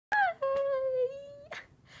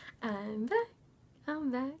I'm back,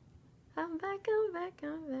 I'm back, I'm back, I'm back,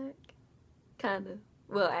 I'm back. Kinda.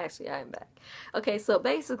 Well, actually, I am back. Okay, so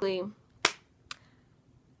basically,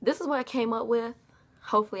 this is what I came up with.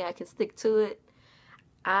 Hopefully, I can stick to it.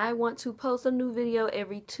 I want to post a new video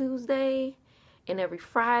every Tuesday and every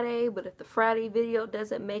Friday, but if the Friday video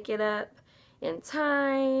doesn't make it up in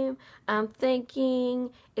time, I'm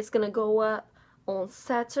thinking it's gonna go up on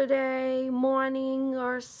Saturday morning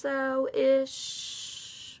or so-ish,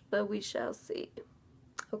 but we shall see.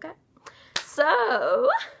 Okay, so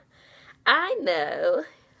I know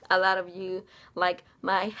a lot of you like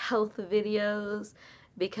my health videos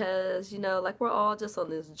because, you know, like we're all just on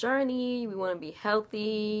this journey. We want to be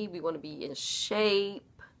healthy, we want to be in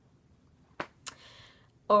shape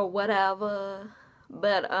or whatever.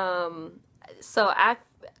 But so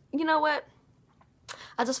you know what,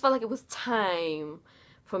 I just felt like it was time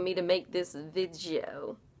for me to make this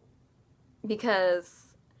video because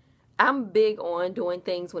I'm big on doing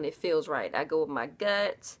things when it feels right. I go with my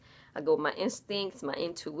gut, I go with my instincts, my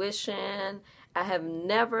intuition. I have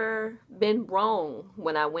never been wrong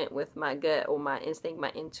when I went with my gut or my instinct, my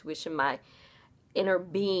intuition, my inner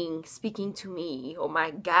being speaking to me, or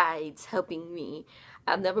my guides helping me.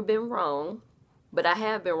 I've never been wrong, but I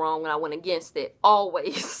have been wrong when I went against it.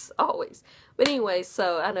 Always, always. But anyway,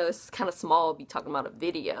 so I know it's kind of small to be talking about a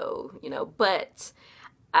video, you know, but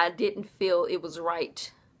I didn't feel it was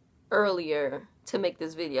right earlier to make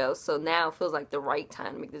this video, so now it feels like the right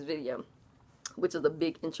time to make this video, which is a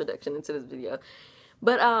big introduction into this video.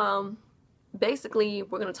 But basically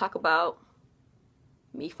we're gonna talk about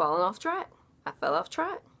me falling off track. I fell off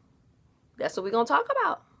track. That's what we're gonna talk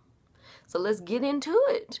about. So let's get into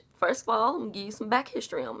it. First of all, I'm gonna give you some back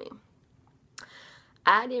history on me.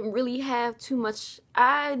 I didn't really have too much.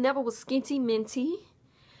 I never was skinty minty,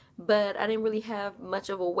 but I didn't really have much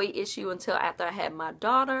of a weight issue until after I had my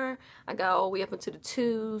daughter. I got all the way up into the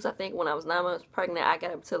 2s. I think when I was 9 months pregnant, I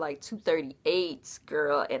got up to like 238,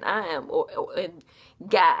 girl. And I am, and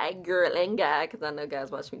guy, girl, and guy, because I know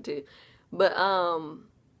guys watch me too. But,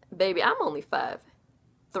 baby, I'm only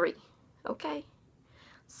 5'3", okay?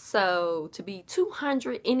 So to be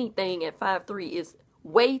 200 anything at 5'3" is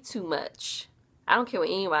way too much. I don't care what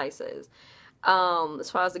anybody says.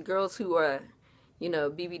 As far as the girls who are, you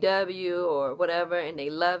know, BBW or whatever, and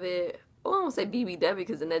they love it. Well, I don't say BBW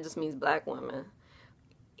because then that just means black women.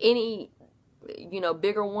 Any, you know,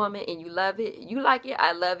 bigger woman and you love it, you like it,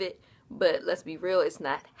 I love it, but let's be real, it's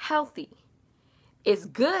not healthy. It's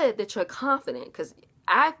good that you're confident, because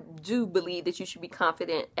I do believe that you should be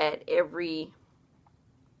confident at every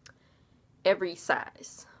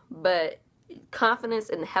size. But confidence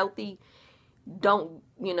and healthy don't,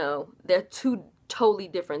 you know, they're two totally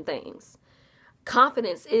different things.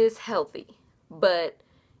 Confidence is healthy, but,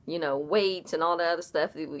 you know, weights and all that other stuff,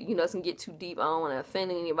 you know, it's gonna get too deep. I don't want to offend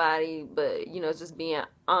anybody, but, you know, it's just being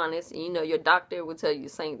honest. And, you know, your doctor will tell you the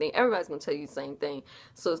same thing. Everybody's gonna tell you the same thing,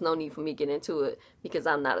 so there's no need for me to get into it because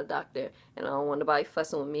I'm not a doctor and I don't want nobody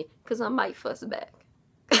fussing with me because I might fuss back.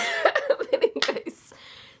 But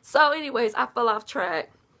anyways, I fell off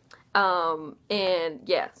track. And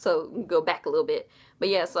yeah, so go back a little bit. But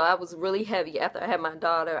yeah, so I was really heavy after I had my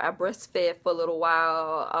daughter. I breastfed for a little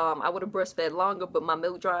while. I would have breastfed longer, but my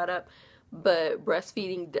milk dried up. But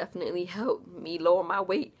breastfeeding definitely helped me lower my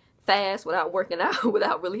weight fast without working out,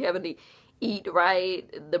 without really having to eat right.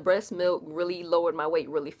 The breast milk really lowered my weight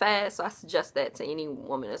really fast. So I suggest that to any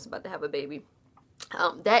woman that's about to have a baby.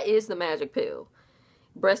 That is the magic pill.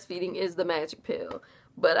 Breastfeeding is the magic pill.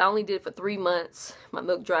 But I only did it for 3 months. My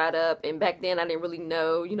milk dried up, and back then I didn't really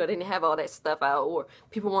know, you know, they didn't have all that stuff out, or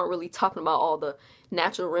people weren't really talking about all the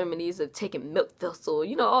natural remedies of taking milk thistle,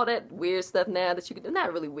 you know, all that weird stuff now that you can do.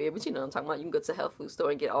 Not really weird, but you know what I'm talking about. You can go to a health food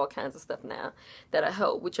store and get all kinds of stuff now that'll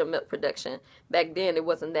help with your milk production. Back then it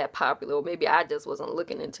wasn't that popular, or maybe I just wasn't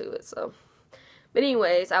looking into it. So, but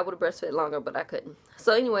anyways, I would have breastfed longer, but I couldn't.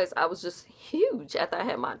 So anyways, I was just huge after I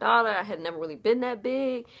had my daughter. I had never really been that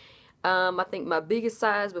big. I think my biggest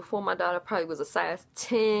size before my daughter probably was a size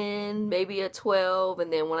 10, maybe a 12.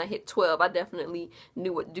 And then when I hit 12, I definitely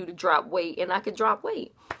knew what to do to drop weight. And I could drop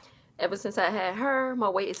weight. Ever since I had her, my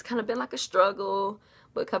weight has kind of been like a struggle.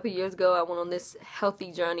 But a couple of years ago, I went on this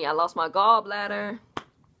healthy journey. I lost my gallbladder.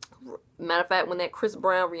 Matter of fact, when that Chris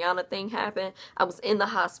Brown Rihanna thing happened, I was in the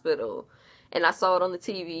hospital. And I saw it on the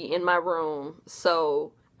TV in my room.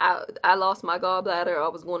 So I lost my gallbladder. I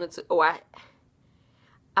was going into...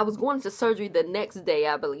 I was going into surgery the next day,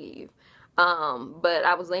 I believe. But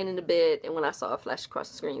I was laying in the bed, and when I saw it flash across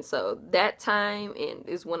the screen. So that time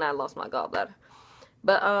is when I lost my gallbladder.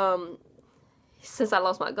 But since I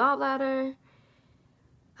lost my gallbladder,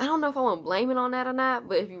 I don't don't know if I want to blame it on that or not,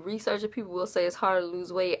 but if you research it, people will say it's hard to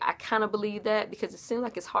lose weight. I kind of believe that because it seems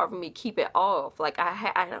like it's hard for me to keep it off. Like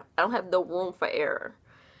I don't have no room for error,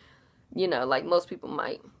 you know, like most people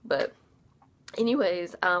might. But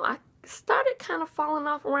anyways, I started kind of falling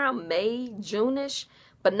off around May, June-ish,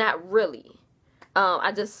 but not really.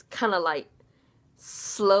 I just kind of like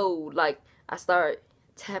slowed, like I started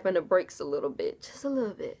tapping the brakes a little bit, just a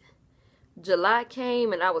little bit. July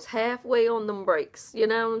came and I was halfway on them brakes, you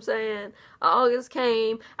know what I'm saying? August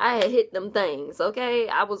came, I had hit them things, okay?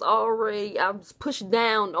 I was pushed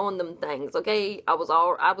down on them things, okay? I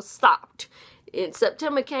was stopped. In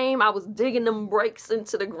September came, I was digging them brakes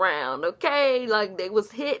into the ground, okay? Like they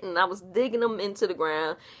was hitting, I was digging them into the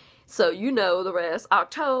ground. So you know the rest.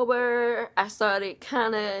 October, I started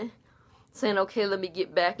kind of saying, okay, let me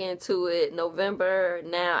get back into it. November,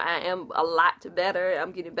 now I am a lot better.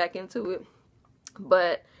 I'm getting back into it.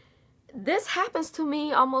 But this happens to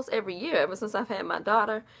me almost every year, ever since I've had my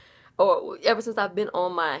daughter, or ever since I've been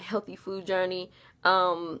on my healthy food journey.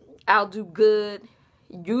 I'll do good.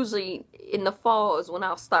 Usually in the fall is when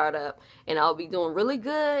I'll start up, and I'll be doing really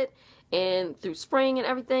good, and through spring and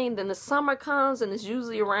everything. Then the summer comes, and it's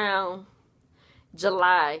usually around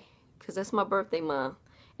July, because that's my birthday month.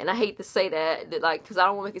 And I hate to say that like, because I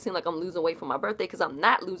don't want to make it seem like I'm losing weight for my birthday, because I'm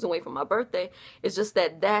not losing weight for my birthday. It's just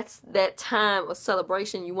that that's that time of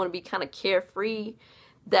celebration. You want to be kind of carefree.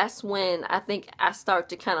 That's when I think I start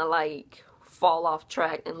to kind of like fall off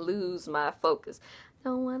track and lose my focus.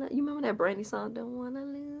 Don't wanna, you remember that Brandy song? Don't wanna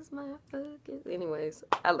lose my focus. Anyways,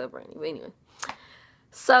 I love Brandy, but anyway.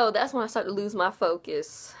 So that's when I start to lose my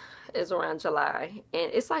focus, is around July.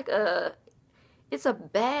 And it's like it's a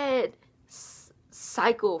bad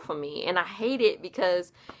cycle for me, and I hate it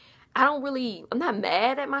because I'm not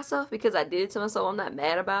mad at myself because I did it to myself. I'm not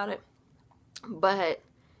mad about it, but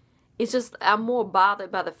it's just I'm more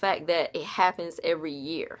bothered by the fact that it happens every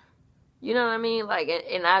year. You know what I mean? Like,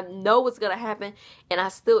 and I know what's gonna happen, and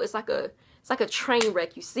it's like a train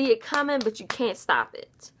wreck. You see it coming, but you can't stop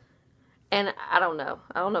it. And I don't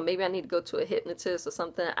know. Maybe I need to go to a hypnotist or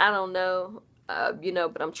something. I don't know. You know,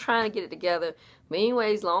 but I'm trying to get it together. But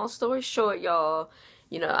anyways, long story short, y'all,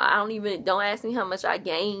 you know, don't ask me how much I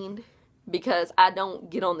gained, because I don't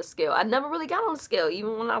get on the scale. I never really got on the scale,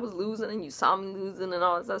 even when I was losing and you saw me losing and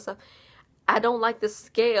all this other stuff. I don't like the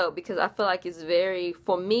scale because I feel like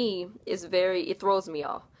for me, it throws me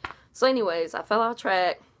off. So anyways, I fell off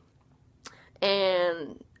track,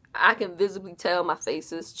 and I can visibly tell my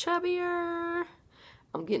face is chubbier.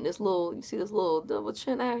 I'm getting this little, you see this little double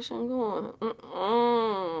chin action going.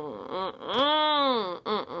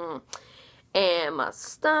 And my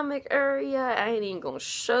stomach area, I ain't even gonna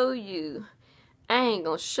show you.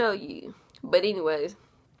 But anyways,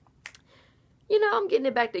 you know, I'm getting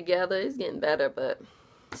it back together. It's getting better, but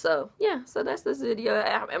so yeah, so that's this video.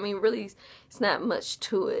 I mean, really, it's not much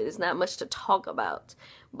to it. It's not much to talk about.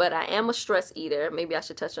 But I am a stress eater. Maybe I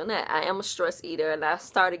should touch on that. I am a stress eater, and I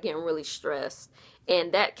started getting really stressed.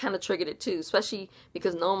 And that kind of triggered it too, especially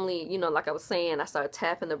because normally, you know, like I was saying, I started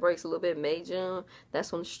tapping the brakes a little bit May, June.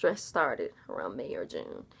 That's when stress started, around May or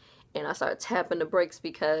June. And I started tapping the brakes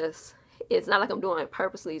because it's not like I'm doing it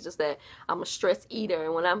purposely. It's just that I'm a stress eater.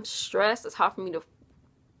 And when I'm stressed, it's hard for me to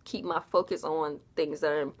keep my focus on things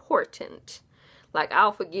that are important. Like,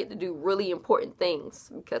 I'll forget to do really important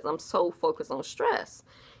things because I'm so focused on stress.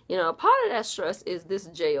 You know, part of that stress is this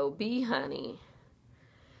job, honey.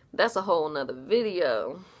 That's a whole nother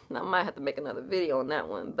video. I might have to make another video on that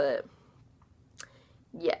one, but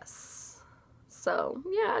yes. So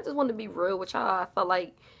yeah, I just want to be real with y'all. I felt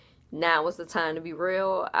like now is the time to be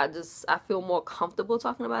real. I feel more comfortable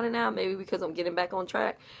talking about it now, maybe because I'm getting back on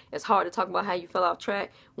track. It's hard to talk about how you fell off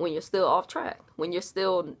track when you're still off track, when you're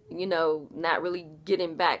still, you know, not really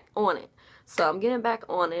getting back on it. So I'm getting back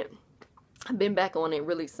on it. I've been back on it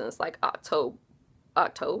really since like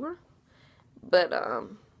October. But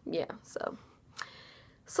yeah, so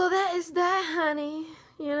that is that, honey.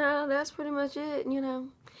 You know, that's pretty much it, you know.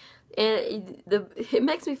 And it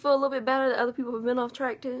makes me feel a little bit better that other people have been off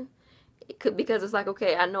track too. Because it's like,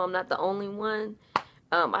 okay, I know I'm not the only one.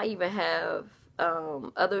 I even have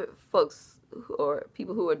other folks or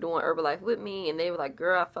people who are doing Herbalife with me, and they were like,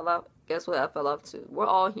 girl, I fell off. Guess what? I fell off too. We're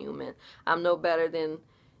all human. I'm no better than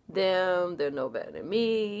them. They're no better than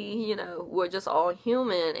me. You know, we're just all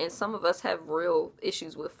human, and some of us have real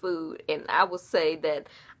issues with food. And I would say that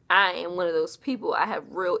I am one of those people. I have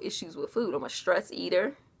real issues with food. I'm a stress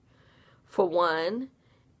eater, for one.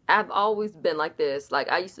 I've always been like this.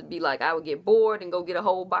 Like, I used to be like, I would get bored and go get a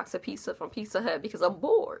whole box of pizza from Pizza Hut because I'm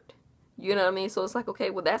bored. You know what I mean? So it's like, okay,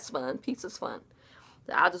 well, that's fun. Pizza's fun.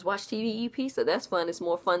 I'll just watch TV, eat pizza. That's fun. It's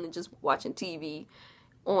more fun than just watching TV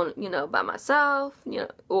on, you know, by myself, you know,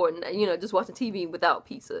 or, you know, just watching TV without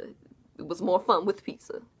pizza. It was more fun with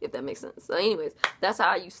pizza, if that makes sense. So anyways, that's how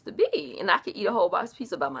I used to be. And I could eat a whole box of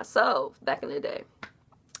pizza by myself back in the day.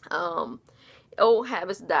 Old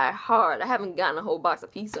habits die hard. I haven't gotten a whole box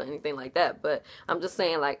of pizza or anything like that, but I'm just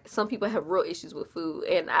saying, like, some people have real issues with food,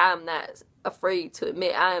 and I'm not afraid to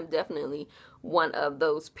admit I am definitely one of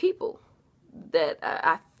those people that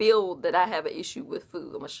I feel that I have an issue with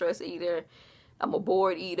food. I'm a stress eater. I'm a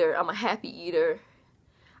bored eater. I'm a happy eater.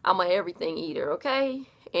 I'm a everything eater, okay?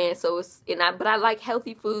 And so it's, but I like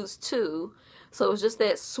healthy foods too. So it's just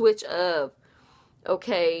that switch of,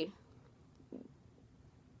 okay,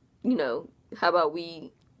 you know, how about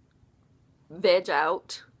we veg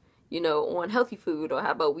out, you know, on healthy food, or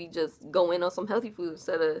how about we just go in on some healthy food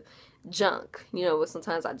instead of junk, you know, but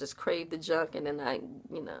sometimes I just crave the junk, and then I,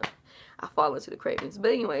 you know, I fall into the cravings.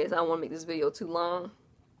 But anyways, I don't want to make this video too long.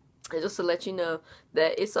 And just to let you know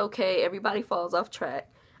that it's okay. Everybody falls off track.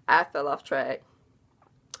 I fell off track.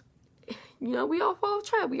 You know, we all fall off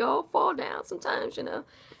track. We all fall down sometimes, you know.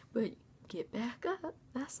 But get back up.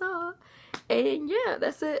 That's all. And yeah,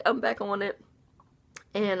 that's it. I'm back on it.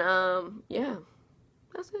 And yeah,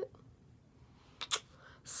 that's it.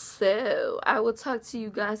 So I will talk to you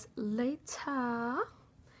guys later.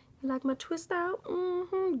 You like my twist out?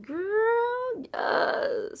 Girl,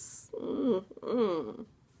 yes.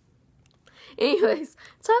 Anyways,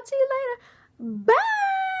 talk to you later. Bye.